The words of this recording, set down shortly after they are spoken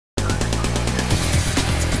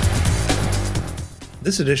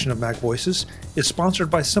This edition of MacVoices is sponsored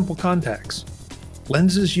by Simple Contacts.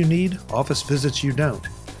 Lenses you need, office visits you don't.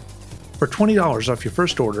 For $20 off your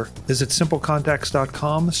first order, visit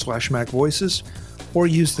simplecontacts.com/MacVoices or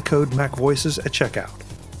use the code MacVoices at checkout.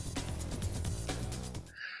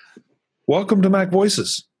 Welcome to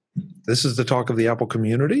MacVoices. This is the talk of the Apple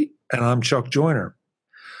community, and I'm Chuck Joyner.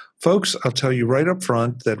 Folks, I'll tell you right up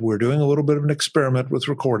front that we're doing a little bit of an experiment with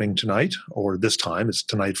recording tonight, or this time, it's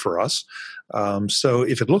tonight for us. So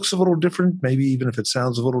if it looks a little different, maybe even if it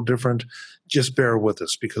sounds a little different, just bear with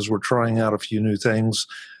us because we're trying out a few new things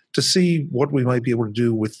to see what we might be able to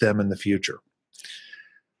do with them in the future.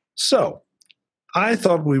 So I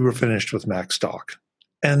thought we were finished with Macstock,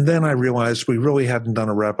 and then I realized we really hadn't done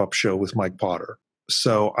a wrap-up show with Mike Potter.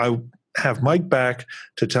 So I have Mike back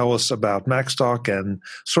to tell us about Macstock and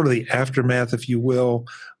sort of the aftermath, if you will,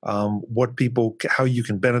 how you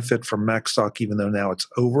can benefit from Macstock, even though now it's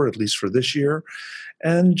over, at least for this year,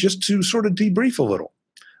 and just to sort of debrief a little.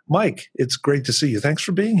 Mike, it's great to see you. Thanks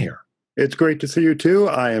for being here. It's great to see you too.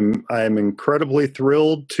 I am incredibly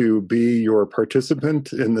thrilled to be your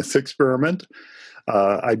participant in this experiment.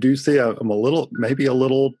 I do see I'm maybe a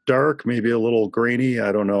little dark, maybe a little grainy.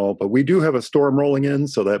 I don't know, but we do have a storm rolling in,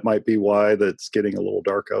 so that might be why that's getting a little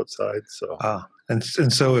dark outside. So, and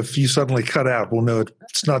so if you suddenly cut out, we'll know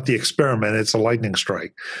it's not the experiment; it's a lightning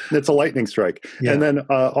strike. It's a lightning strike. Yeah. And then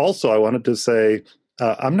also, I wanted to say,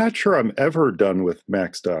 I'm not sure I'm ever done with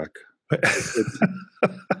Macstock.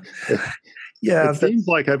 It seems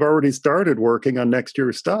like I've already started working on next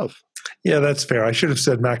year's stuff. Yeah, that's fair. I should have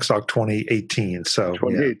said Macstock 2018. So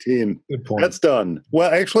 2018. Yeah. Good point. That's done.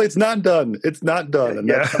 Well, actually, it's not done. It's not done. And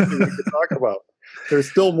that's something we can talk about. There's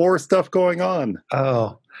still more stuff going on.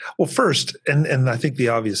 Oh, well, first, and I think the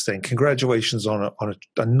obvious thing, congratulations on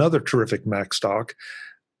another terrific Macstock.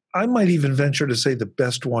 I might even venture to say the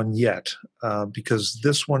best one yet, because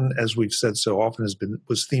this one, as we've said so often,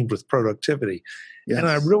 was themed with productivity. Yes. And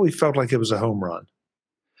I really felt like it was a home run.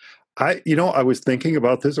 I was thinking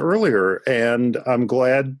about this earlier, and I'm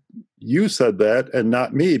glad you said that and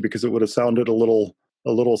not me, because it would have sounded a little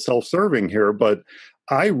self-serving here. But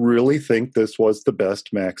I really think this was the best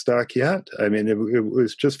Macstock yet. I mean, it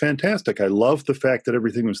was just fantastic. I love the fact that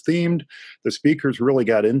everything was themed. The speakers really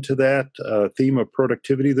got into that theme of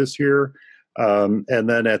productivity this year. And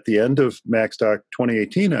then at the end of Macstock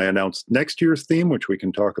 2018, I announced next year's theme, which we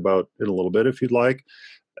can talk about in a little bit if you'd like.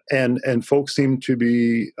 And folks seem to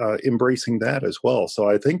be embracing that as well. So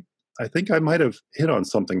I think I might have hit on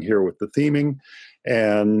something here with the theming,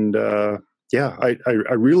 and I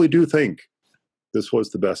really do think this was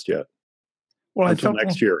the best yet. Well, until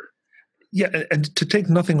next year. Yeah, and to take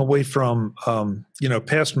nothing away from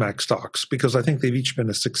past Macstocks, because I think they've each been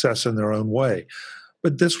a success in their own way,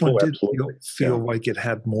 but this one did feel like it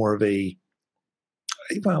had more of a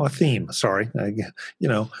theme,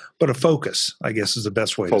 but a focus, I guess, is the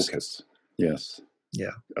best way to say it. Focus, yes.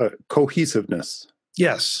 Yeah. Cohesiveness.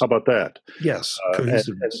 Yes. How about that? Yes,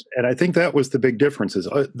 cohesiveness. And I think that was the big difference is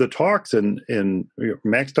the talks in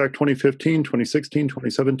Macstock 2015, 2016,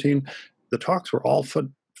 2017, the talks were all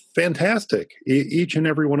fantastic, each and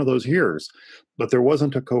every one of those years, but there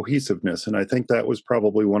wasn't a cohesiveness. And I think that was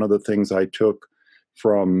probably one of the things I took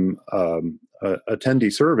from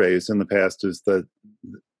attendee surveys in the past is that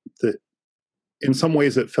in some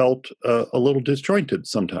ways it felt a little disjointed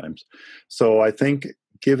sometimes. So I think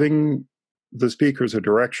giving the speakers a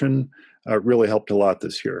direction really helped a lot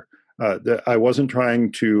this year. I wasn't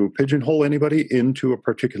trying to pigeonhole anybody into a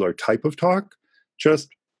particular type of talk, just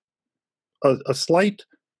a slight,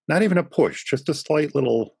 not even a push, just a slight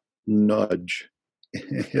little nudge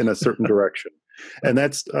in a certain direction. And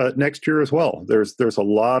that's next year as well. There's a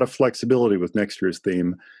lot of flexibility with next year's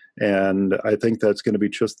theme, and I think that's going to be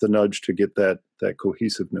just the nudge to get that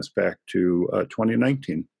cohesiveness back to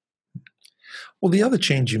 2019. Well, the other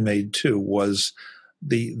change you made too was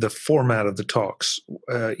the format of the talks.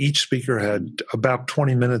 Each speaker had about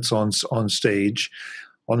 20 minutes on stage,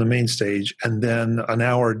 on the main stage, and then an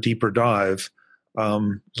hour deeper dive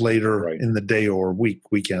later in the day or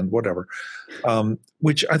weekend, whatever,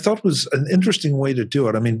 which I thought was an interesting way to do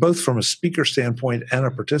it. I mean, both from a speaker standpoint and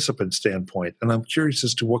a participant standpoint. And I'm curious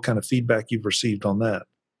as to what kind of feedback you've received on that.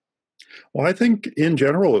 Well, I think in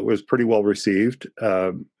general it was pretty well received.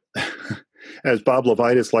 As Bob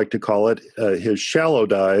Levitas liked to call it, his shallow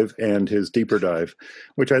dive and his deeper dive,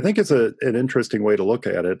 which I think is an interesting way to look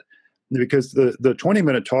at it. Because the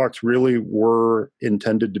 20-minute talks really were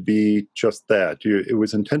intended to be just that. It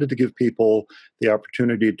was intended to give people the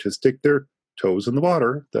opportunity to stick their toes in the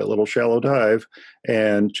water, that little shallow dive,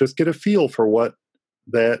 and just get a feel for what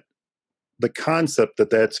the concept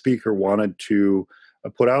that speaker wanted to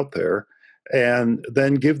put out there, and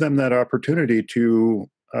then give them that opportunity to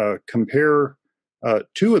compare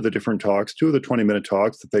two of the different talks, two of the 20-minute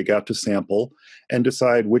talks that they got to sample, and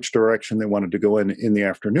decide which direction they wanted to go in the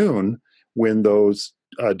afternoon when those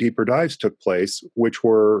deeper dives took place, which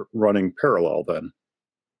were running parallel then.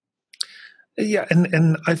 Yeah,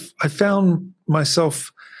 and I found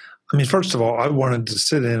myself. I mean, first of all, I wanted to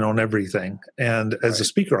sit in on everything, and as a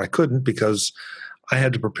speaker, I couldn't because I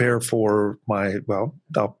had to prepare for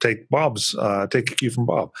I'll take take a cue from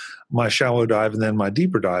Bob, my shallow dive and then my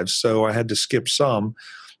deeper dives. So I had to skip some.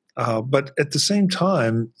 But at the same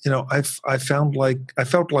time, I felt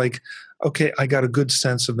like, okay, I got a good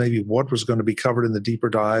sense of maybe what was going to be covered in the deeper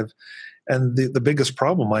dive. And the biggest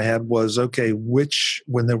problem I had was, okay,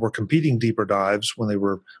 when there were competing deeper dives, when they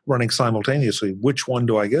were running simultaneously, which one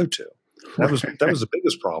do I go to? That was the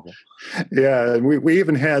biggest problem. Yeah, and we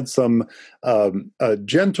even had some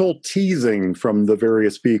gentle teasing from the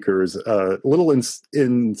various speakers, little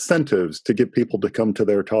incentives to get people to come to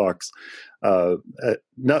their talks.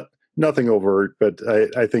 Nothing overt, but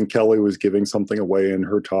I think Kelly was giving something away in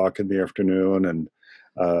her talk in the afternoon, and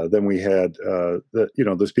then we had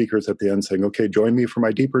the speakers at the end saying, "Okay, join me for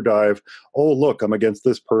my deeper dive. Oh, look, I'm against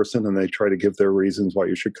this person," and they try to give their reasons why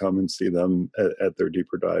you should come and see them at their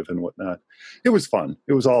deeper dive and whatnot. It was fun.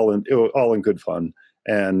 It was all in good fun,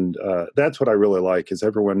 and that's what I really like is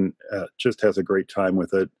everyone just has a great time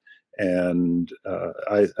with it, and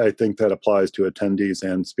I think that applies to attendees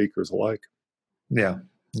and speakers alike. Yeah,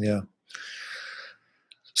 yeah.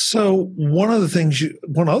 So one other thing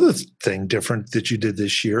different that you did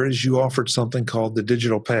this year is you offered something called the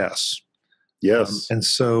Digital Pass. Yes. And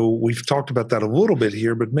so we've talked about that a little bit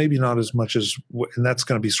here, but maybe not as much and that's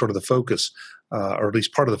going to be sort of the focus, or at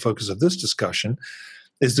least part of the focus of this discussion,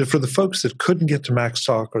 is that for the folks that couldn't get to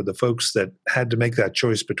Macstock or the folks that had to make that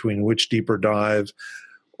choice between which deeper dive,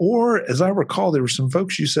 or as I recall, there were some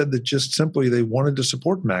folks you said that just simply they wanted to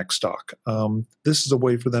support Macstock. This is a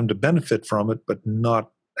way for them to benefit from it, but not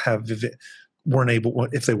have if they weren't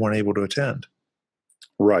able to attend.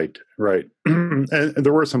 Right. And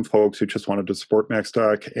there were some folks who just wanted to support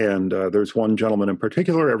Macstock, and there's one gentleman in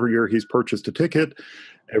particular. Every year he's purchased a ticket.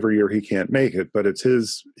 Every year he can't make it, but it's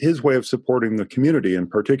his way of supporting the community in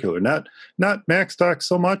particular. Not Macstock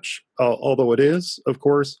so much, although it is, of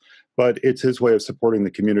course, but it's his way of supporting the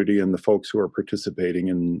community and the folks who are participating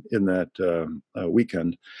in that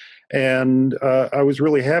weekend. And I was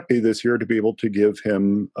really happy this year to be able to give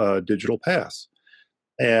him a digital pass.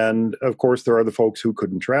 And of course, there are the folks who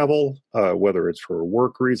couldn't travel, whether it's for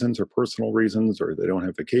work reasons or personal reasons, or they don't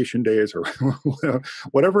have vacation days or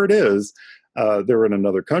whatever it is. They're in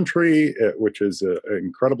another country, which is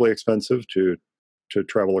incredibly expensive to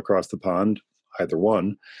travel across the pond, either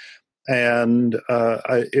one. And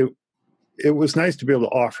it was nice to be able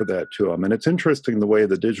to offer that to them. And it's interesting the way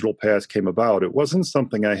the digital pass came about. It wasn't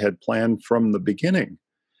something I had planned from the beginning.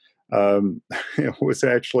 It was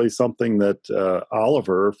actually something that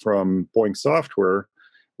Oliver from Boeing Software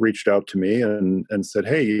reached out to me and said,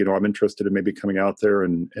 "Hey, I'm interested in maybe coming out there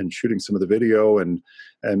and shooting some of the video, and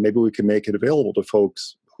maybe we can make it available to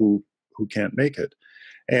folks who can't make it."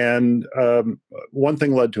 And one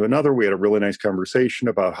thing led to another. We had a really nice conversation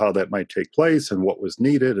about how that might take place and what was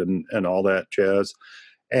needed and all that jazz.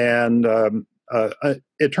 And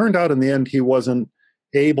it turned out in the end he wasn't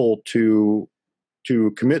able to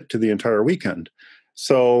commit to the entire weekend.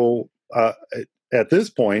 So at this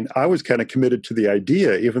point, I was kind of committed to the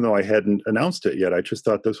idea, even though I hadn't announced it yet. I just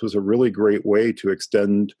thought this was a really great way to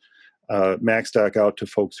extend Macstock out to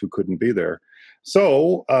folks who couldn't be there.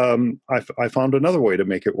 So I found another way to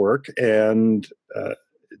make it work, and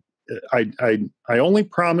I only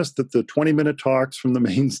promised that the 20-minute talks from the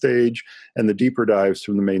main stage and the deeper dives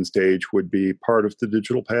from the main stage would be part of the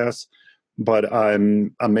digital pass. But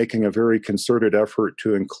I'm making a very concerted effort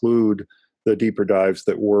to include the deeper dives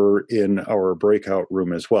that were in our breakout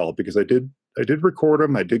room as well, because I did record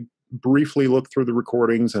them. I did briefly look through the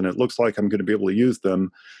recordings, and it looks like I'm going to be able to use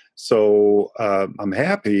them. So I'm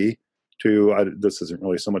happy to. This isn't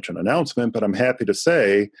really so much an announcement, but I'm happy to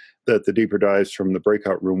say that the deeper dives from the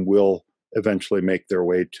breakout room will eventually make their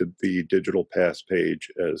way to the digital pass page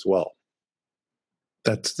as well.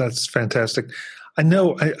 That's fantastic. I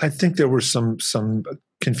know. I think there was some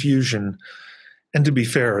confusion, and to be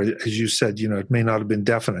fair, as you said, it may not have been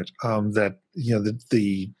definite that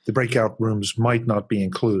the breakout rooms might not be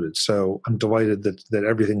included. So I'm delighted that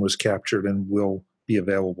everything was captured and will be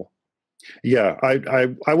available. Yeah,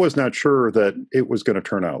 I was not sure that it was going to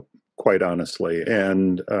turn out, quite honestly,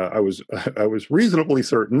 and I was reasonably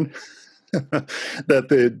certain that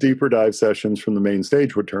the deeper dive sessions from the main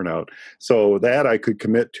stage would turn out. So that I could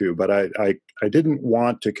commit to, but I didn't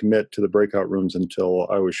want to commit to the breakout rooms until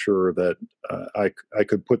I was sure that I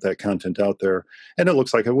could put that content out there, and it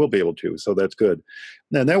looks like I will be able to. So that's good.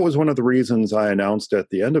 And that was one of the reasons I announced at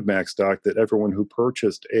the end of Macstock that everyone who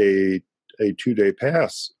purchased a 2-day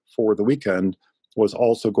pass for the weekend was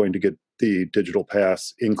also going to get the digital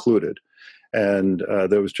pass included. And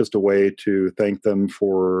there was just a way to thank them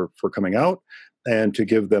for coming out and to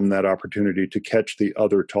give them that opportunity to catch the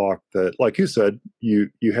other talk that, like you said, you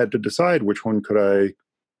had to decide which one could I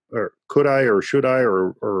or should I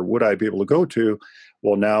or would I be able to go to.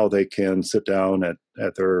 Well, now they can sit down at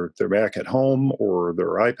their Mac at home or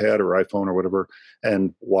their iPad or iPhone or whatever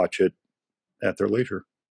and watch it at their leisure.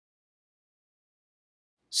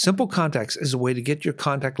 Simple Contacts is a way to get your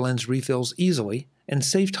contact lens refills easily and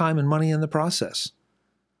save time and money in the process.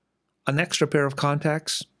 An extra pair of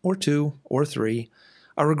contacts, or 2 or 3,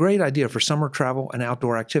 are a great idea for summer travel and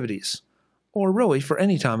outdoor activities, or really for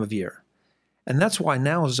any time of year. And that's why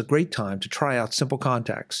now is a great time to try out Simple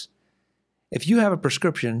Contacts. If you have a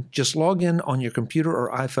prescription, just log in on your computer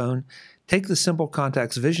or iPhone, take the Simple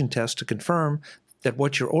Contacts vision test to confirm that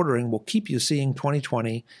what you're ordering will keep you seeing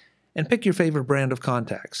 20/20, and pick your favorite brand of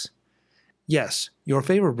contacts. Yes, your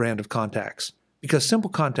favorite brand of contacts, because Simple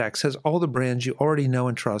Contacts has all the brands you already know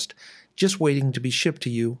and trust just waiting to be shipped to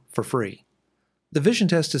you for free. The vision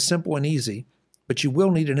test is simple and easy, but you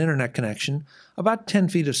will need an internet connection, about 10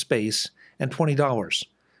 feet of space, and $20,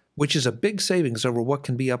 which is a big savings over what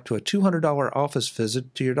can be up to a $200 office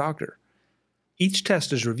visit to your doctor. Each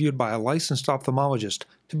test is reviewed by a licensed ophthalmologist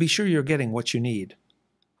to be sure you're getting what you need.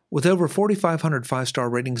 With over 4,500 5-star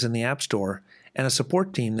ratings in the App Store and a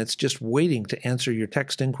support team that's just waiting to answer your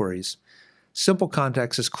text inquiries, Simple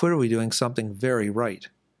Contacts is clearly doing something very right.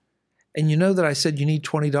 And you know that I said you need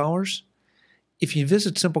 $20? If you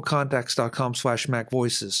visit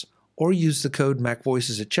simplecontacts.com/MacVoices or use the code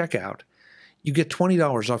MacVoices at checkout, you get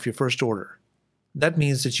 $20 off your first order. That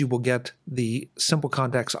means that you will get the Simple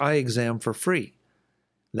Contacts eye exam for free.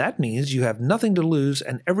 That means you have nothing to lose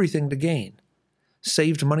and everything to gain.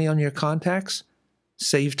 Saved money on your contacts?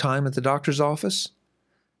 Saved time at the doctor's office?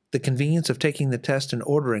 The convenience of taking the test and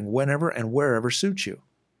ordering whenever and wherever suits you.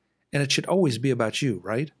 And it should always be about you,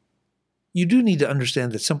 right? You do need to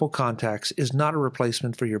understand that Simple Contacts is not a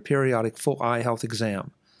replacement for your periodic full eye health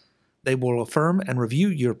exam. They will affirm and review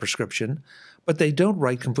your prescription, but they don't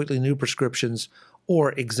write completely new prescriptions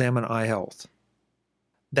or examine eye health.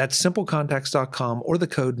 That's simplecontacts.com or the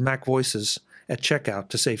code MacVoices at checkout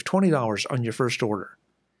to save $20 on your first order.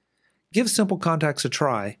 Give Simple Contacts a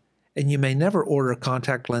try, and you may never order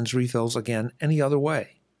contact lens refills again any other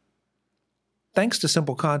way. Thanks to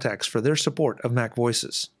Simple Contacts for their support of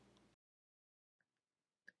MacVoices.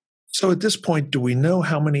 So at this point, do we know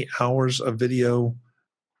how many hours of video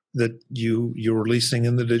that you're releasing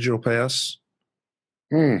in the Digital Pass?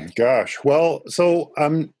 Gosh. Well, so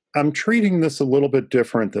I'm treating this a little bit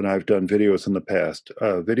different than I've done videos in the past.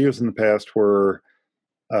 Videos in the past were,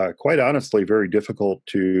 quite honestly, very difficult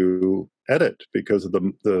to edit because of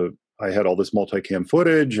I had all this multicam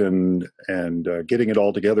footage and getting it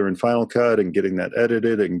all together in Final Cut and getting that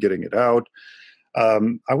edited and getting it out.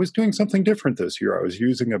 I was doing something different this year. I was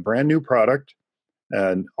using a brand new product,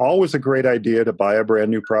 and always a great idea to buy a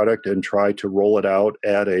brand new product and try to roll it out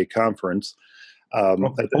at a conference.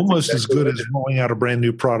 Almost as good as rolling out a brand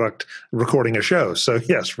new product, recording a show. So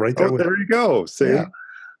yes, right there. There you go. See? Yeah.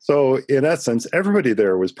 So in essence, everybody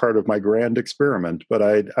there was part of my grand experiment. But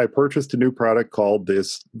I purchased a new product called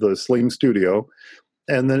the Sling Studio.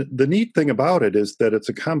 And the neat thing about it is that it's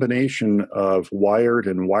a combination of wired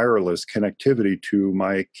and wireless connectivity to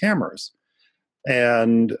my cameras.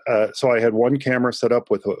 And so I had one camera set up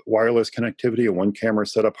with a wireless connectivity and one camera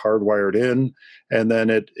set up hardwired in. And then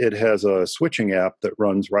it has a switching app that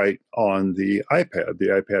runs right on the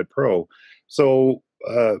iPad Pro. So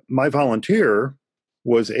my volunteer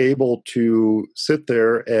was able to sit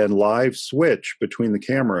there and live switch between the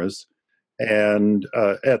cameras and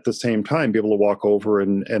at the same time be able to walk over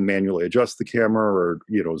and manually adjust the camera or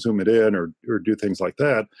zoom it in or do things like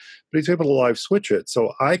that. But he's able to live switch it.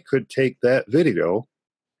 So I could take that video,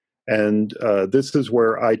 and this is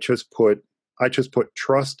where I just put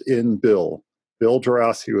trust in Bill. Bill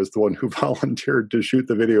Jarossi was the one who volunteered to shoot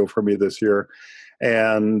the video for me this year.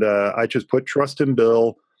 And I just put trust in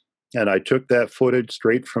Bill, and I took that footage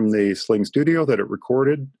straight from the Sling Studio that it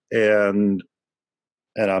recorded, and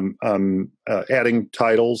I'm adding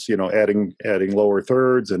titles, adding lower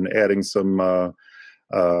thirds and adding some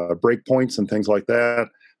breakpoints and things like that,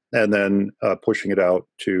 and then pushing it out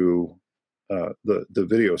to the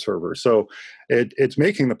video server. So it's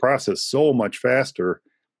making the process so much faster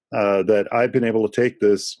that I've been able to take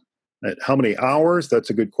this. How many hours? That's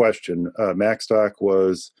a good question. Macstock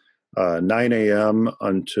was 9 a.m.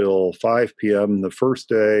 until 5 p.m. the first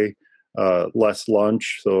day, less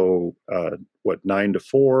lunch. So 9 to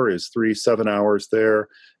 4 is 7 hours there.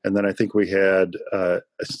 And then I think we had,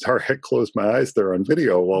 sorry, I closed my eyes there on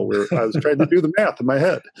video while I was trying to do the math in my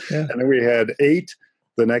head. Yeah. And then we had 8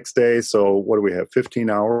 the next day. So what do we have? 15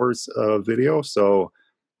 hours of video. So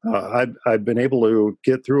I've been able to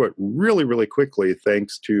get through it really, really quickly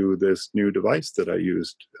thanks to this new device that I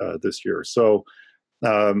used this year. So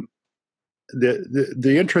the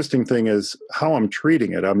interesting thing is how I'm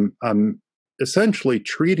treating it. I'm essentially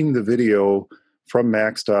treating the video from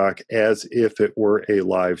Macstock as if it were a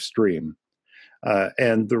live stream.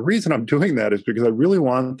 And the reason I'm doing that is because I really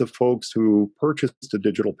want the folks who purchased a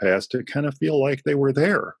digital pass to kind of feel like they were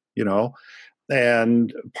there,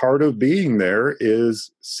 And part of being there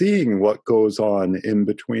is seeing what goes on in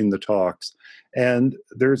between the talks. And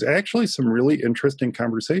there's actually some really interesting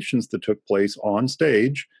conversations that took place on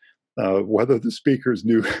stage, whether the speakers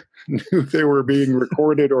knew they were being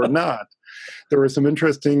recorded or not. There were some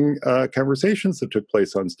interesting conversations that took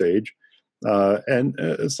place on stage. And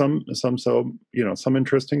some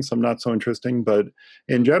interesting, some not so interesting. But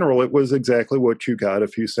in general, it was exactly what you got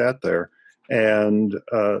if you sat there. And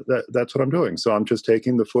that's what I'm doing. So I'm just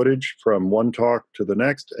taking the footage from one talk to the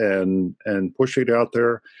next and pushing it out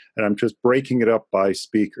there. And I'm just breaking it up by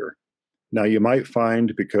speaker. Now, you might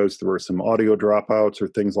find, because there were some audio dropouts or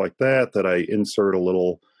things like that, that I insert a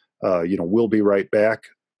little, we'll be right back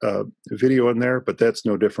video in there. But that's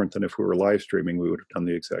no different than if we were live streaming. We would have done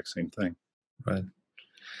the exact same thing. Right.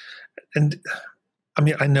 And I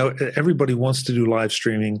mean, I know everybody wants to do live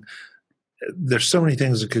streaming. There's so many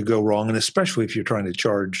things that could go wrong, and especially if you're trying to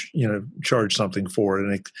charge something for it,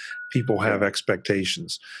 and people have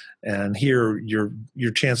expectations. And here, your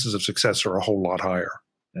chances of success are a whole lot higher.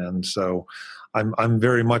 And so, I'm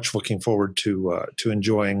very much looking forward to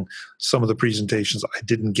enjoying some of the presentations I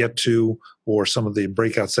didn't get to, or some of the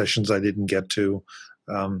breakout sessions I didn't get to.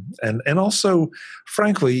 And also,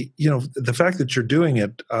 frankly, the fact that you're doing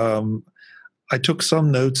it, I took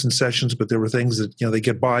some notes and sessions, but there were things that, they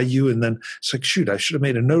get by you, and then it's like, shoot, I should have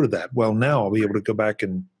made a note of that. Well, now I'll be able to go back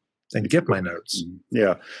and get my notes.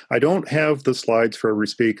 Yeah. I don't have the slides for every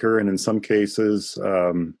speaker. And in some cases,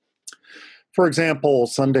 for example,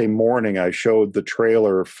 Sunday morning, I showed the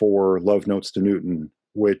trailer for Love Notes to Newton,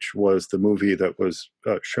 which was the movie that was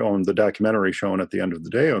shown, the documentary shown at the end of the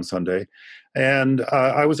day on Sunday. And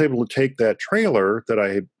I was able to take that trailer that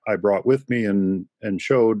I brought with me and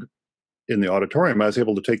showed in the auditorium. I was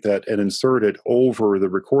able to take that and insert it over the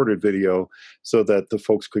recorded video so that the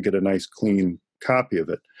folks could get a nice, clean copy of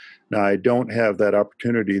it. Now, I don't have that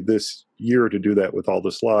opportunity this year to do that with all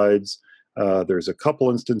the slides. There's a couple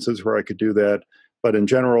instances where I could do that, but in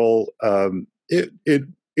general,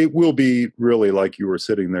 it will be really like you were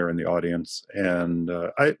sitting there in the audience. And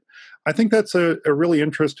I think that's a really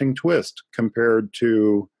interesting twist compared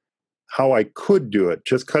to how I could do it.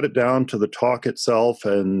 Just cut it down to the talk itself,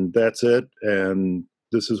 and that's it, and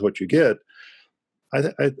this is what you get. I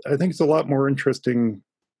think it's a lot more interesting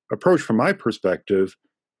approach from my perspective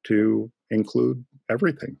to include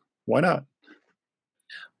everything. Why not?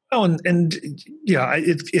 Oh, and yeah,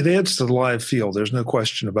 it adds to the live feel. There's no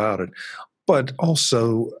question about it. But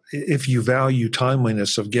also, if you value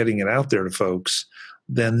timeliness of getting it out there to folks,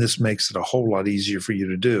 then this makes it a whole lot easier for you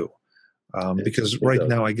to do. Because right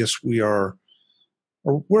now, I guess we're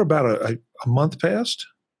about a month past.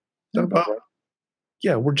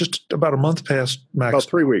 We're just about a month past Max. About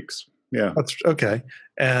 3 weeks. Yeah. That's okay.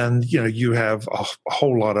 And you have a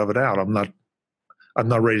whole lot of it out. I'm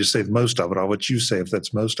not ready to say most of it. I'll let you say if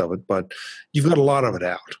that's most of it, but you've got a lot of it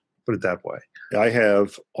out. Put it that way. I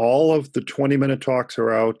have all of the 20-minute talks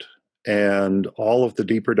are out, and all of the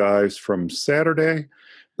deeper dives from Saturday.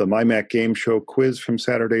 The MyMac Game Show quiz from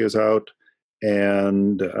Saturday is out.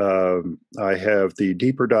 And I have the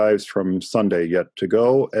deeper dives from Sunday yet to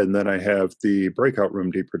go, and then I have the breakout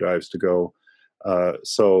room deeper dives to go.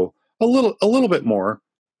 So a little bit more,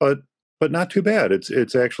 but not too bad.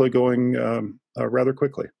 It's actually going rather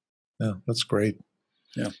quickly. Yeah, that's great.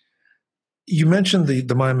 Yeah. You mentioned the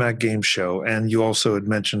MyMac Game Show, and you also had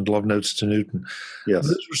mentioned Love Notes to Newton. Yes,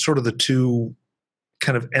 those were sort of the two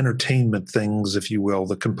kind of entertainment things, if you will,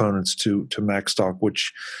 the components to Macstock,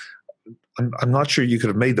 which I'm not sure you could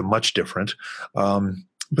have made them much different.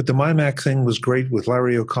 But the MyMac thing was great with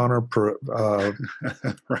Larry O'Connor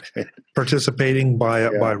right. participating by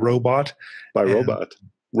robot. By robot.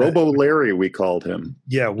 Robo Larry, we called him.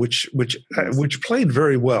 Yeah, which played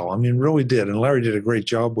very well. I mean, really did, and Larry did a great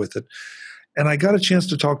job with it. And I got a chance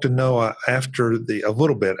to talk to Noah a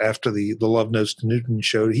little bit after the Love Notes to Newton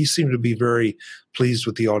show. He seemed to be very pleased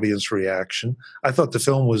with the audience reaction. I thought the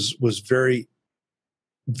film was very,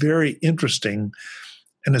 very interesting,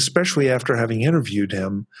 and especially after having interviewed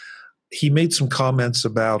him, he made some comments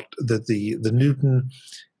about that the Newton,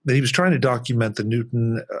 that he was trying to document the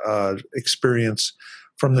Newton experience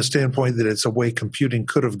from the standpoint that it's a way computing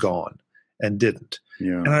could have gone and didn't.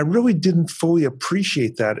 Yeah. And I really didn't fully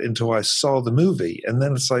appreciate that until I saw the movie. And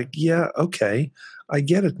then it's like, yeah, okay, I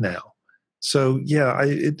get it now. So yeah,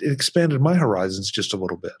 it expanded my horizons just a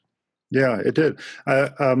little bit. Yeah, it did.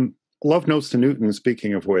 Love Notes to Newton,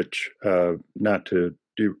 speaking of which, not to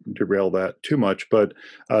derail that too much, but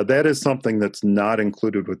that is something that's not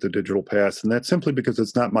included with the digital pass, and that's simply because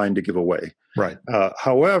it's not mine to give away. Right.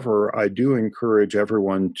 However, I do encourage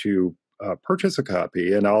everyone to purchase a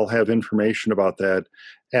copy, and I'll have information about that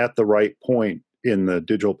at the right point in the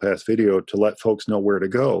digital pass video to let folks know where to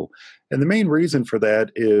go. And the main reason for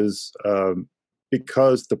that is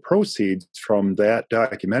because the proceeds from that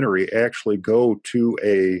documentary actually go to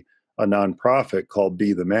a nonprofit called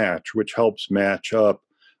Be the Match, which helps match up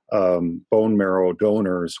bone marrow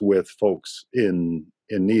donors with folks in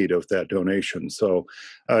need of that donation. So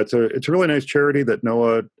it's a really nice charity that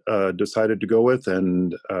Noah decided to go with,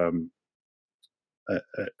 and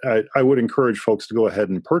I would encourage folks to go ahead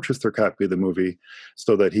and purchase their copy of the movie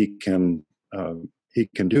so that he can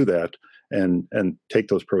do that and take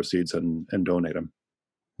those proceeds and donate them.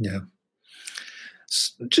 Yeah.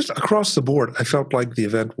 Just across the board, I felt like the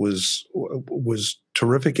event was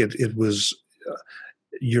terrific. It was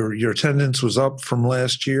your attendance was up from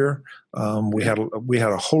last year. We had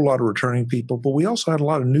a whole lot of returning people, but we also had a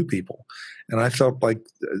lot of new people, and I felt like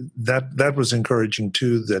that was encouraging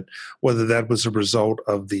too. That whether that was a result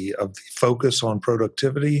of the focus on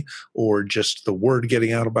productivity or just the word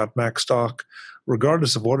getting out about Macstock,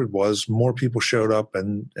 regardless of what it was, more people showed up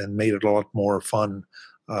and made it a lot more fun.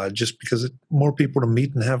 Just because more people to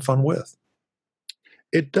meet and have fun with.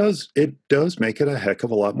 It does make it a heck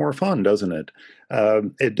of a lot more fun, doesn't it?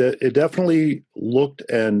 It definitely looked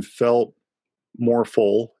and felt more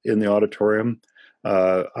full in the auditorium.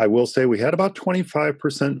 I will say we had about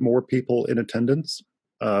 25% more people in attendance,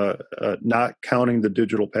 not counting the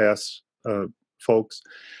digital pass folks.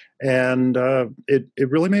 And it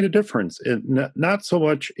really made a difference. Not so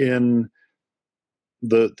much in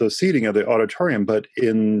the seating of the auditorium, but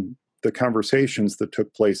in the conversations that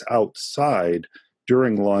took place outside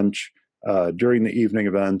during lunch, during the evening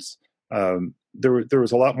events. There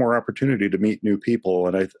was a lot more opportunity to meet new people,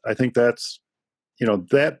 and I think that's,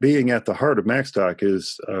 that being at the heart of Macstock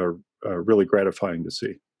is really gratifying to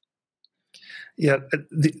see. Yeah,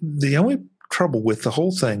 the only trouble with the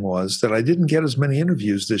whole thing was that I didn't get as many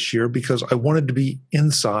interviews this year because I wanted to be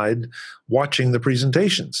inside watching the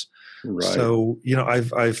presentations. Right. So,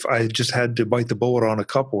 I just had to bite the bullet on a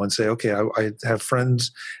couple and say, okay, I have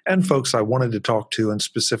friends and folks I wanted to talk to and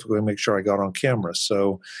specifically make sure I got on camera.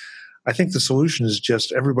 So I think the solution is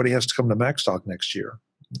just everybody has to come to Macstock next year.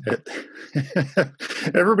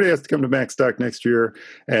 Everybody has to come to Macstock next year,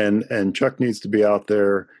 and Chuck needs to be out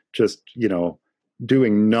there just,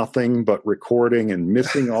 doing nothing but recording and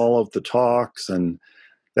missing all of the talks, and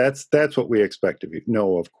that's what we expect of you.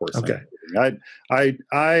 No, of course. Okay.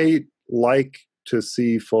 I like to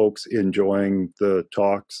see folks enjoying the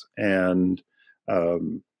talks, and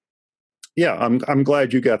I'm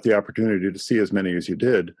glad you got the opportunity to see as many as you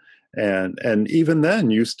did, and even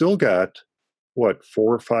then you still got what,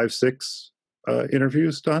 4, 5, 6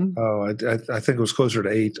 interviews done? Oh, I think it was closer to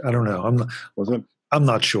 8. I don't know. Was it? I'm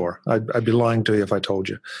not sure. I'd be lying to you if I told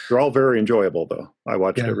you. They're all very enjoyable, though. I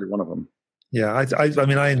watched every one of them. Yeah, I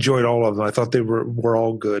mean, I enjoyed all of them. I thought they were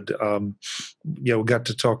all good. We got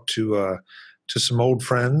to talk to some old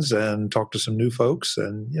friends and talk to some new folks,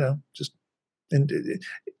 and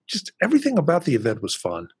just everything about the event was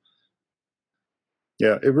fun.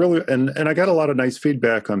 Yeah, it really, and I got a lot of nice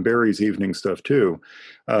feedback on Barry's evening stuff too.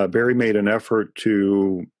 Barry made an effort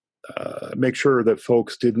to make sure that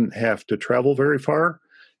folks didn't have to travel very far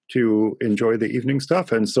to enjoy the evening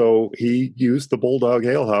stuff, and so he used the Bulldog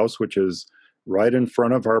Ale House, which is right in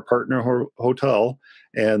front of our partner hotel.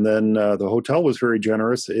 And then the hotel was very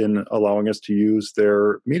generous in allowing us to use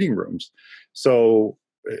their meeting rooms. So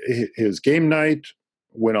his game night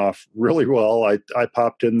went off really well. I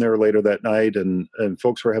popped in there later that night, and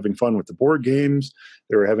folks were having fun with the board games.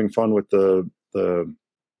 They were having fun with the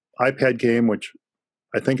iPad game, which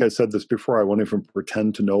I think I said this before. I won't even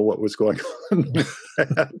pretend to know what was going on.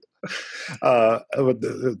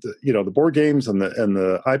 The board games and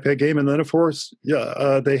the iPad game, and then of course,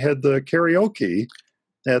 they had the karaoke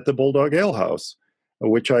at the Bulldog Ale House,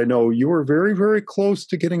 which I know you were very, very close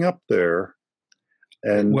to getting up there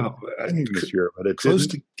and singing this year, but it close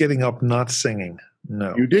didn't. to getting up, not singing.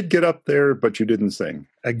 No, you did get up there, but you didn't sing.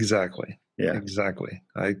 Exactly. Yeah, exactly.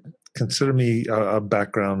 I consider me a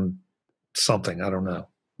background something. I don't know.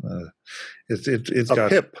 It's a got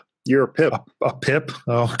pip. You're a pip. a pip.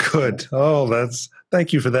 Oh, good. Oh,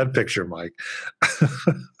 thank you for that picture, Mike.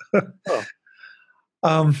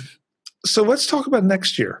 Oh. So let's talk about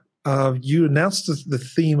next year. You announced the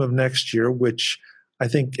theme of next year, which I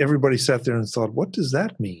think everybody sat there and thought, what does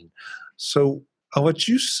that mean? So I'll let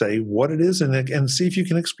you say what it is and see if you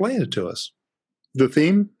can explain it to us. The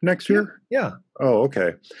theme next year? Yeah. Oh,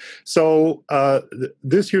 okay. So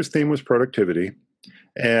this year's theme was productivity.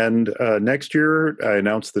 And next year, I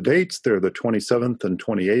announced the dates. They're the 27th and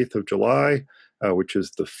 28th of July, which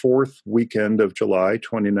is the fourth weekend of July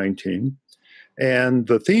 2019. And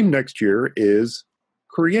the theme next year is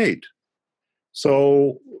create.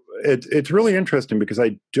 So it's really interesting because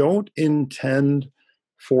I don't intend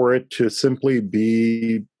for it to simply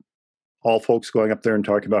be all folks going up there and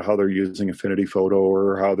talking about how they're using Affinity Photo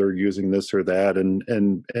or how they're using this or that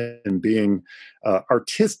and being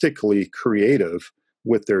artistically creative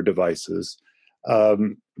with their devices.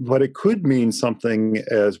 But it could mean something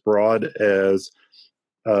as broad as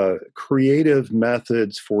creative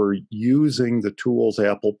methods for using the tools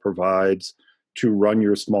Apple provides to run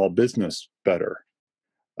your small business better.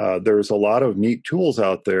 There's a lot of neat tools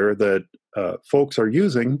out there that folks are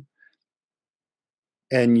using,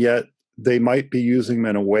 and yet they might be using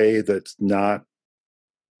them in a way that's not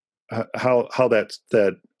how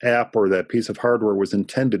that app or that piece of hardware was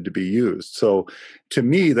intended to be used. So to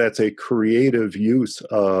me, that's a creative use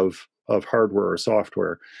of hardware or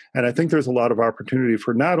software. And I think there's a lot of opportunity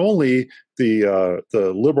for not only the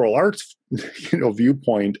liberal arts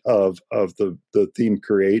viewpoint of the theme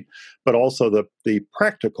create, but also the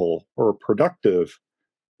practical or productive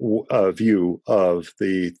view of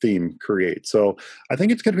the theme create. So I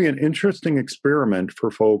think it's going to be an interesting experiment for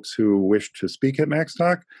folks who wish to speak at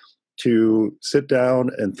Macstock to sit down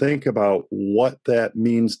and think about what that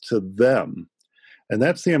means to them. And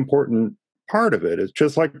that's the important part of it. It's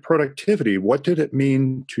just like productivity. What did it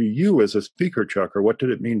mean to you as a speaker, Chuck? Or what did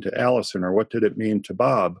it mean to Allison? Or what did it mean to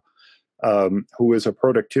Bob, who is a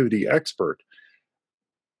productivity expert?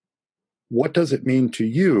 What does it mean to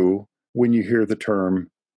you when you hear the term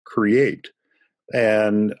create?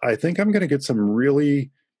 And I think I'm going to get some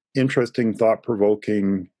really interesting,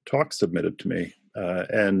 thought-provoking talks submitted to me.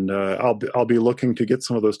 I'll be looking to get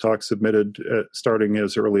some of those talks submitted starting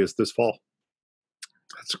as early as this fall.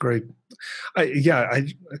 That's great.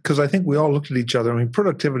 Because I think we all looked at each other. I mean,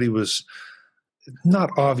 productivity was not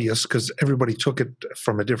obvious because everybody took it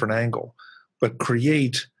from a different angle. But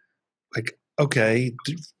create, like, okay,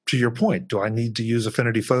 to your point, do I need to use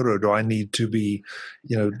Affinity Photo? Do I need to be,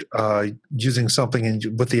 using something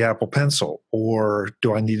with the Apple Pencil? Or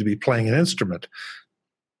do I need to be playing an instrument?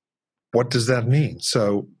 What does that mean?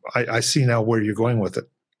 So I see now where you're going with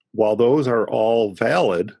it. While those are all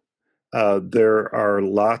valid, there are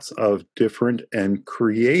lots of different and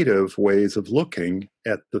creative ways of looking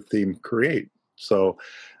at the theme create. So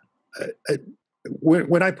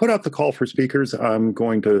when I put out the call for speakers, I'm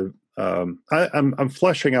going to I'm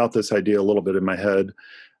fleshing out this idea a little bit in my head.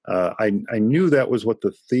 I knew that was what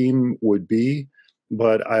the theme would be,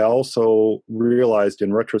 but I also realized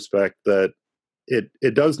in retrospect that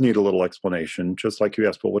it does need a little explanation, just like you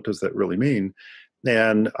asked, well, what does that really mean?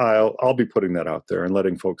 And I'll be putting that out there and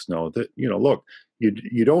letting folks know that, look,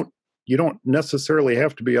 you don't necessarily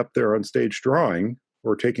have to be up there on stage drawing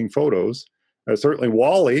or taking photos. Certainly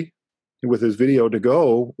Wally, with his video to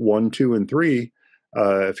go 1, 2, and 3,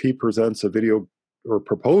 if he presents a video or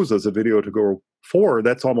proposes a video to go 4,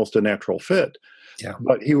 that's almost a natural fit. Yeah.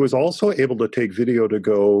 But he was also able to take video to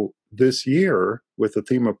go this year with the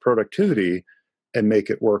theme of productivity and make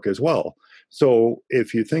it work as well. So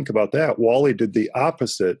if you think about that, Wally did the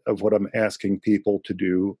opposite of what I'm asking people to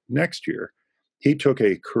do next year. He took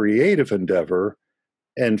a creative endeavor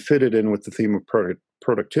and fit it in with the theme of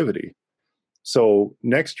productivity. So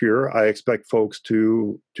next year, I expect folks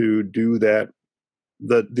to do that,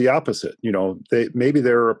 the opposite. Maybe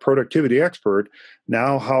they're a productivity expert.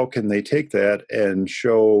 Now, how can they take that and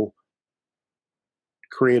show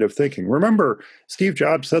creative thinking? Remember, Steve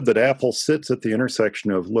Jobs said that Apple sits at the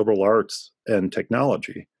intersection of liberal arts and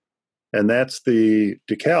technology. And that's the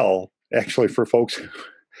decal, actually, for folks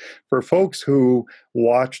For folks who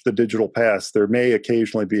watch the digital past, there may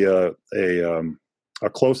occasionally be a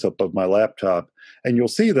close-up of my laptop, and you'll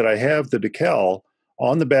see that I have the decal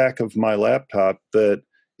on the back of my laptop that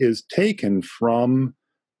is taken from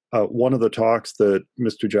one of the talks that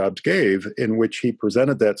Mr. Jobs gave, in which he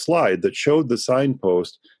presented that slide that showed the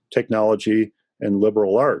signpost, technology and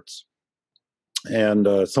liberal arts. And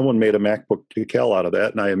someone made a MacBook decal out of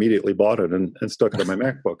that, and I immediately bought it and stuck it on my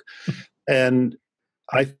MacBook. And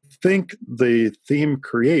I think the theme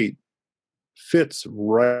create fits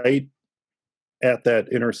right at that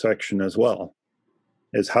intersection as well.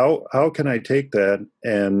 Is how can I take that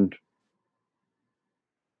and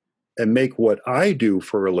make what I do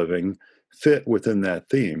for a living fit within that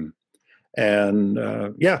theme? And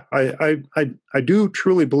I do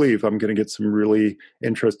truly believe I'm going to get some really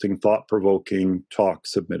interesting, thought-provoking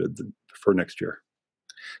talks submitted for next year.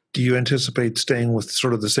 Do you anticipate staying with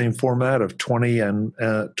sort of the same format of 20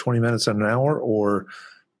 minutes and an hour, or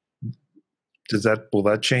will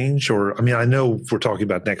that change? Or, I mean, I know we're talking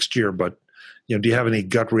about next year, but do you have any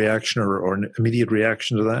gut reaction or an immediate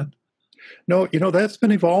reaction to that? No, that's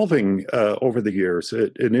been evolving over the years.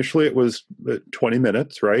 Initially, it was 20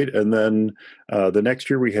 minutes, right? And then the next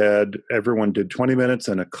year everyone did 20 minutes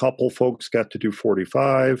and a couple folks got to do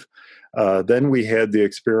 45. Then we had the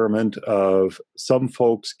experiment of some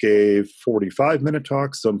folks gave 45-minute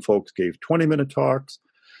talks, some folks gave 20-minute talks.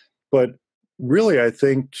 But really, I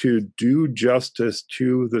think to do justice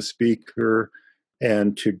to the speaker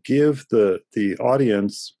and to give the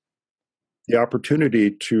audience the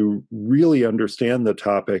opportunity to really understand the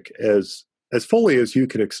topic as fully as you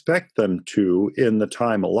could expect them to in the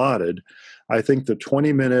time allotted, I think the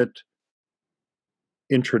 20-minute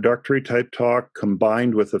introductory type talk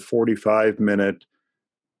combined with a 45-minute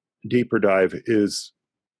deeper dive is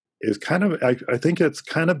kind of, I think it's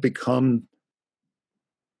kind of become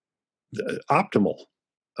optimal.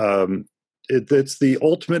 It's the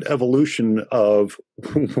ultimate evolution of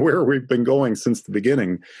where we've been going since the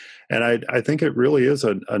beginning. And I think it really is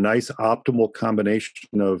a nice optimal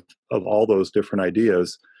combination of all those different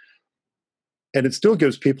ideas. And it still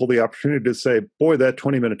gives people the opportunity to say, boy, that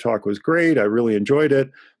 20-minute talk was great. I really enjoyed it,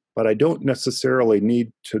 but I don't necessarily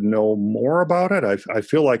need to know more about it. I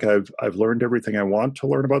feel like I've learned everything I want to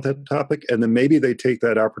learn about that topic. And then maybe they take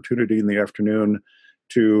that opportunity in the afternoon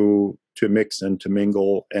to mix and to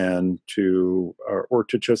mingle and to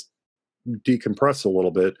just decompress a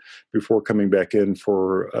little bit before coming back in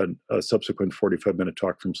for a subsequent 45-minute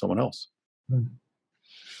talk from someone else.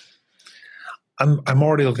 I'm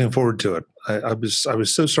already looking forward to it. I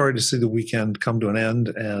was so sorry to see the weekend come to an end,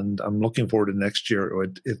 and I'm looking forward to next year.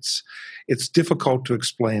 It's difficult to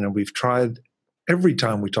explain, and we've tried every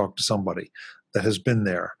time we talk to somebody that has been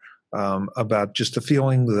there about just the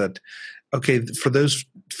feeling that, okay, for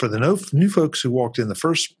the new folks who walked in the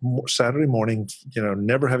first Saturday morning,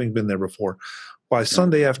 never having been there before, by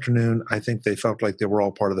Sunday afternoon, I think they felt like they were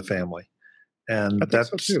all part of the family, and that's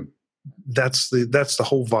so too. That's the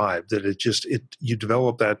whole vibe, that you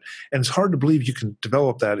develop that, and it's hard to believe you can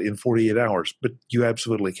develop that in 48 hours, but you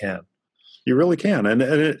absolutely can. You really can, and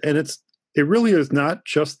it really is not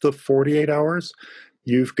just the 48 hours.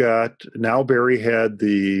 You've got, now Barry had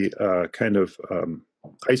the kind of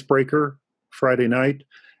icebreaker Friday night,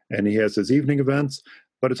 and he has his evening events.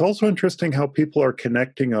 But it's also interesting how people are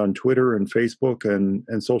connecting on Twitter and Facebook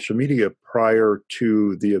and social media prior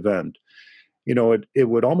to the event. It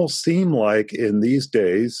would almost seem like in these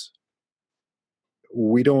days,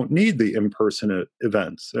 we don't need the in-person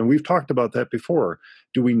events. And we've talked about that before.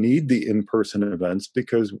 Do we need the in-person events?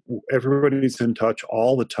 Because everybody's in touch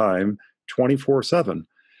all the time, 24/7.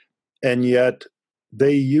 And yet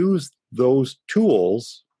they use those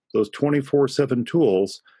tools, those 24/7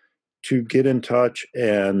 tools, to get in touch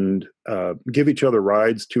and give each other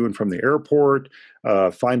rides to and from the airport,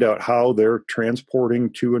 find out how they're transporting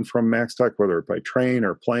to and from Macstock, whether by train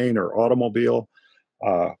or plane or automobile.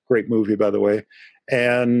 Great movie, by the way.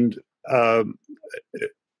 And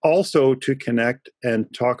also to connect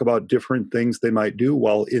and talk about different things they might do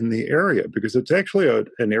while in the area, because it's actually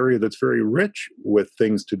an area that's very rich with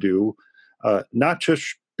things to do, not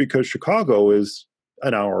just because Chicago is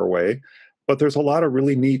an hour away, but there's a lot of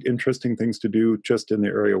really neat, interesting things to do just in the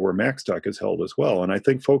area where Macstock is held as well. And I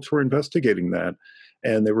think folks were investigating that,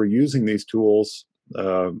 and they were using these tools,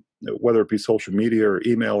 whether it be social media or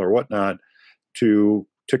email or whatnot, to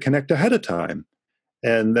connect ahead of time.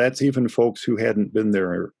 And that's even folks who hadn't been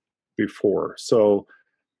there before. So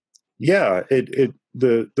yeah,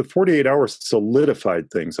 the 48 hours solidified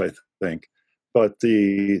things, I think. But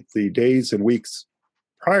the days and weeks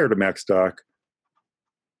prior to Macstock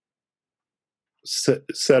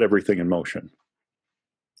set everything in motion.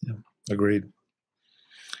 Yeah, agreed.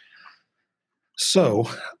 So,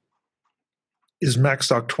 is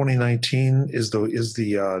Macstock 2019 is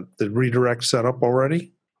the redirect set up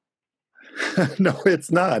already? No, it's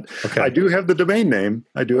not. Okay. I do have the domain name.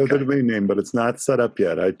 But it's not set up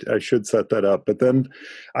yet. I should set that up. But then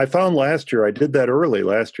I found last year, I did that early.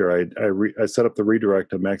 Last year, I set up the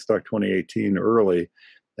redirect of Macstock 2018 early,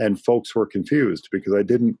 and folks were confused because I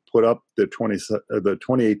didn't put up the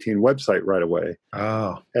 2018 website right away.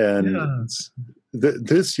 Oh, and yeah,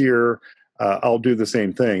 this year, I'll do the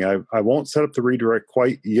same thing. I won't set up the redirect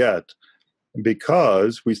quite yet,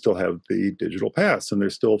 because we still have the digital pass, and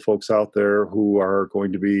there's still folks out there who are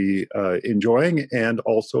going to be enjoying and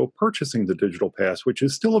also purchasing the digital pass, which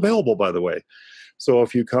is still available, by the way. So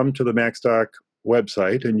if you come to the Macstock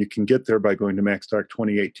website, and you can get there by going to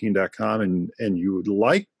macstock2018.com, and you would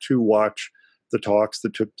like to watch the talks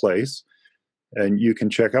that took place, and you can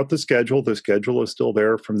check out the schedule. The schedule is still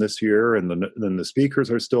there from this year, and then the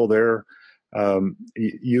speakers are still there.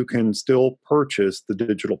 You can still purchase the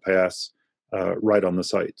digital pass right on the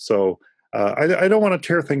site. So I don't want to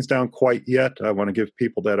tear things down quite yet. I want to give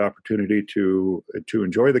people that opportunity to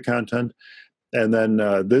enjoy the content. And then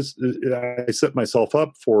I set myself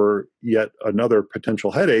up for yet another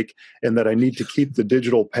potential headache, in that I need to keep the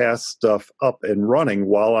digital pass stuff up and running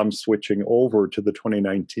while I'm switching over to the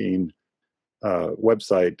 2019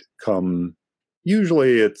 website.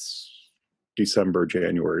 Usually it's December,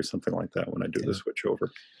 January, something like that, when I do the switch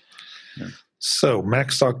over. Yeah. So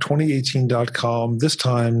macstock2018.com, this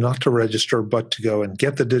time not to register, but to go and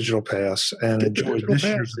get the digital pass and enjoy this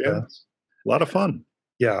year's events. A lot of fun.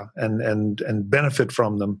 Yeah, and benefit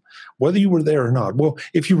from them, whether you were there or not. Well,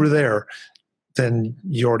 if you were there, then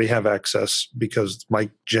you already have access, because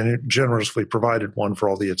Mike generously provided one for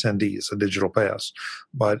all the attendees, a digital pass.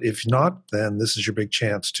 But if not, then this is your big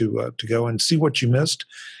chance to go and see what you missed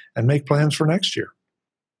and make plans for next year.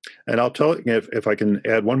 And I'll tell you, if I can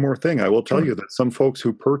add one more thing, I will tell you that some folks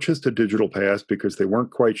who purchased a digital pass because they weren't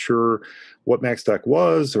quite sure what Macstock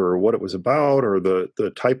was, or what it was about, or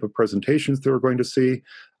the type of presentations they were going to see,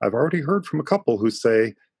 I've already heard from a couple who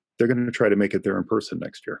say they're going to try to make it there in person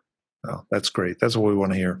next year. Oh, that's great. That's what we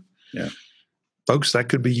want to hear. Yeah. Folks, that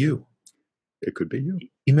could be you. It could be you.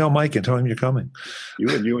 Email Mike and tell him you're coming. You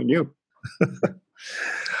and you and you.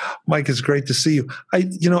 Mike, it's great to see you.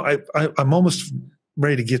 I'm almost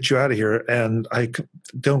ready to get you out of here, and I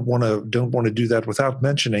don't want to do that without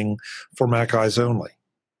mentioning For Mac Eyes Only.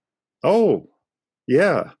 Oh,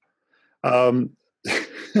 yeah. For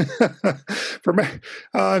Mac,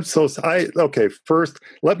 okay. First,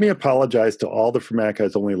 let me apologize to all the For Mac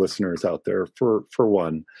Eyes Only listeners out there. For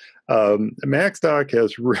one, Macstock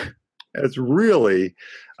has really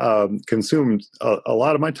consumed a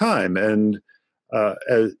lot of my time, and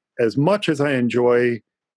as much as I enjoy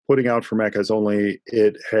putting out For Mac Eyes Only,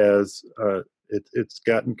 it has it's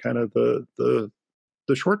gotten kind of the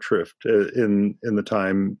short shrift in the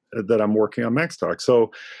time that I'm working on Macstock.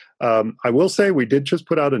 So I will say we did just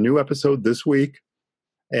put out a new episode this week,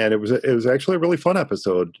 and it was actually a really fun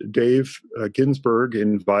episode. Dave Ginsburg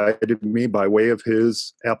invited me, by way of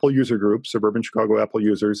his Apple user group, Suburban Chicago Apple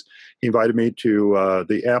Users. He invited me to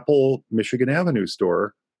the Apple Michigan Avenue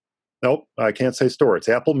store. Nope, I can't say store. It's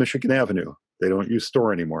Apple Michigan Avenue. They don't use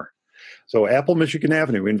store anymore. So Apple Michigan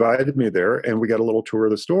Avenue invited me there, and we got a little tour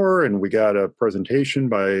of the store, and we got a presentation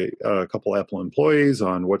by a couple Apple employees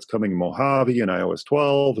on what's coming in Mojave and iOS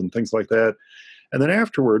 12 and things like that. And then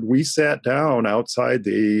afterward, we sat down outside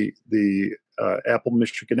the Apple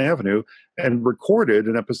Michigan Avenue and recorded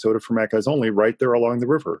an episode of For Mac Eyes Only right there along the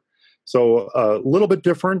river. So a little bit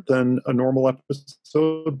different than a normal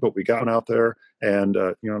episode, but we got out there, and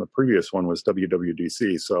the previous one was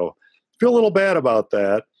WWDC. So feel a little bad about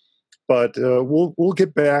that. But we'll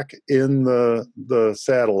get back in the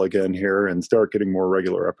saddle again here and start getting more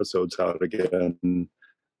regular episodes out again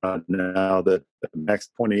now that Max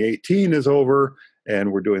 2018 is over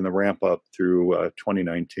and we're doing the ramp up through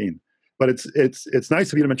 2019. But it's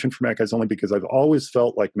nice of you to mention For Mac Eyes Only, because I've always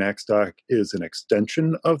felt like Macstock is an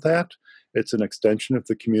extension of that. It's an extension of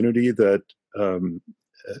the community that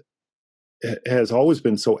has always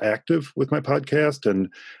been so active with my podcast, and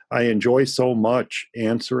I enjoy so much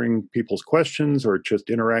answering people's questions or just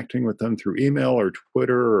interacting with them through email or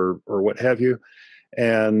Twitter or what have you.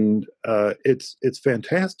 And it's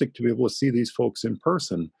fantastic to be able to see these folks in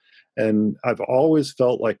person. And I've always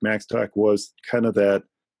felt like Macstock was kind of that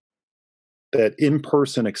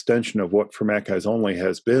in-person extension of what For Mac Eyes Only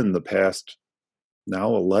has been the past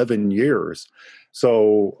now 11 years.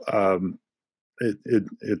 So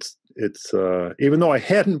it's even though I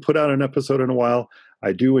hadn't put out an episode in a while,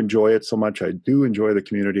 I do enjoy it so much. I do enjoy the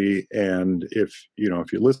community, and if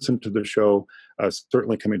you listen to the show,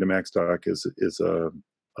 certainly coming to Macstock is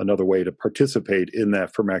another way to participate in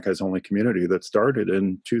that for Mac Guys Only community that started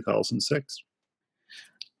in 2006.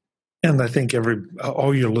 And I think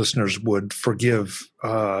all your listeners would forgive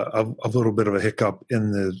a little bit of a hiccup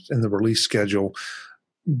in the release schedule,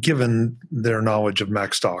 given their knowledge of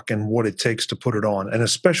Macstock and what it takes to put it on, and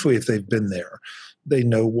especially if they've been there, they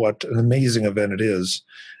know what an amazing event it is.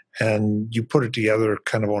 And you put it together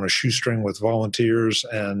kind of on a shoestring with volunteers,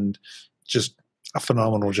 and just a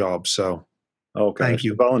phenomenal job. So, thank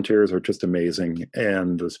you. The volunteers are just amazing,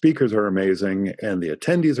 and the speakers are amazing, and the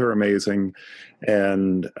attendees are amazing,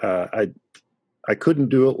 and I couldn't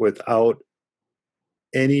do it without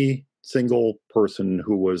any single person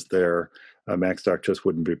who was there. Macstock just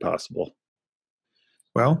wouldn't be possible.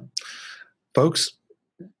 Well, folks,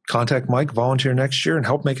 contact Mike, volunteer next year, and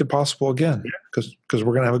help make it possible again, because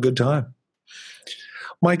we're going to have a good time.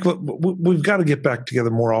 Mike, we've got to get back together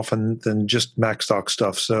more often than just Macstock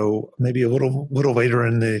stuff. So maybe a little later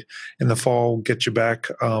in the fall, get you back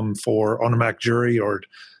on a Mac jury or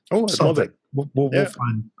something. We'll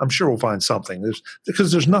find. I'm sure we'll find something.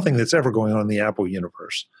 Because there's nothing that's ever going on in the Apple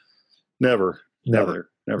universe. Never. No.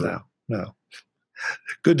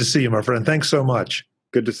 Good to see you, my friend. Thanks so much.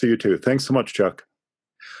 Good to see you too. Thanks so much, Chuck.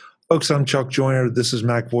 Folks, I'm Chuck Joyner. This is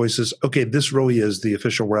Mac Voices. Okay, this really is the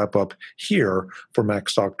official wrap-up here for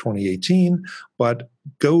Macstock 2018, but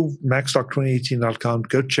go macstock2018.com,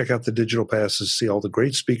 go check out the digital passes, see all the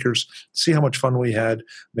great speakers, see how much fun we had,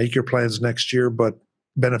 make your plans next year, but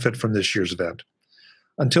benefit from this year's event.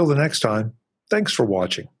 Until the next time, thanks for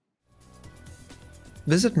watching.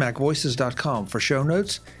 Visit macvoices.com for show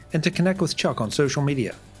notes and to connect with Chuck on social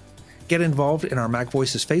media. Get involved in our Mac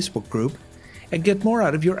Voices Facebook group, and get more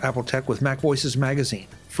out of your Apple tech with Mac Voices magazine,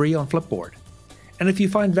 free on Flipboard. And if you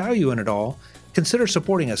find value in it all, consider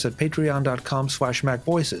supporting us at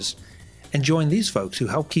patreon.com/MacVoices and join these folks who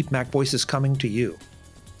help keep Mac Voices coming to you.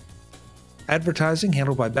 Advertising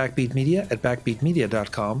handled by Backbeat Media at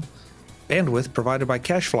backbeatmedia.com. Bandwidth provided by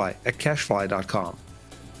CacheFly at cachefly.com.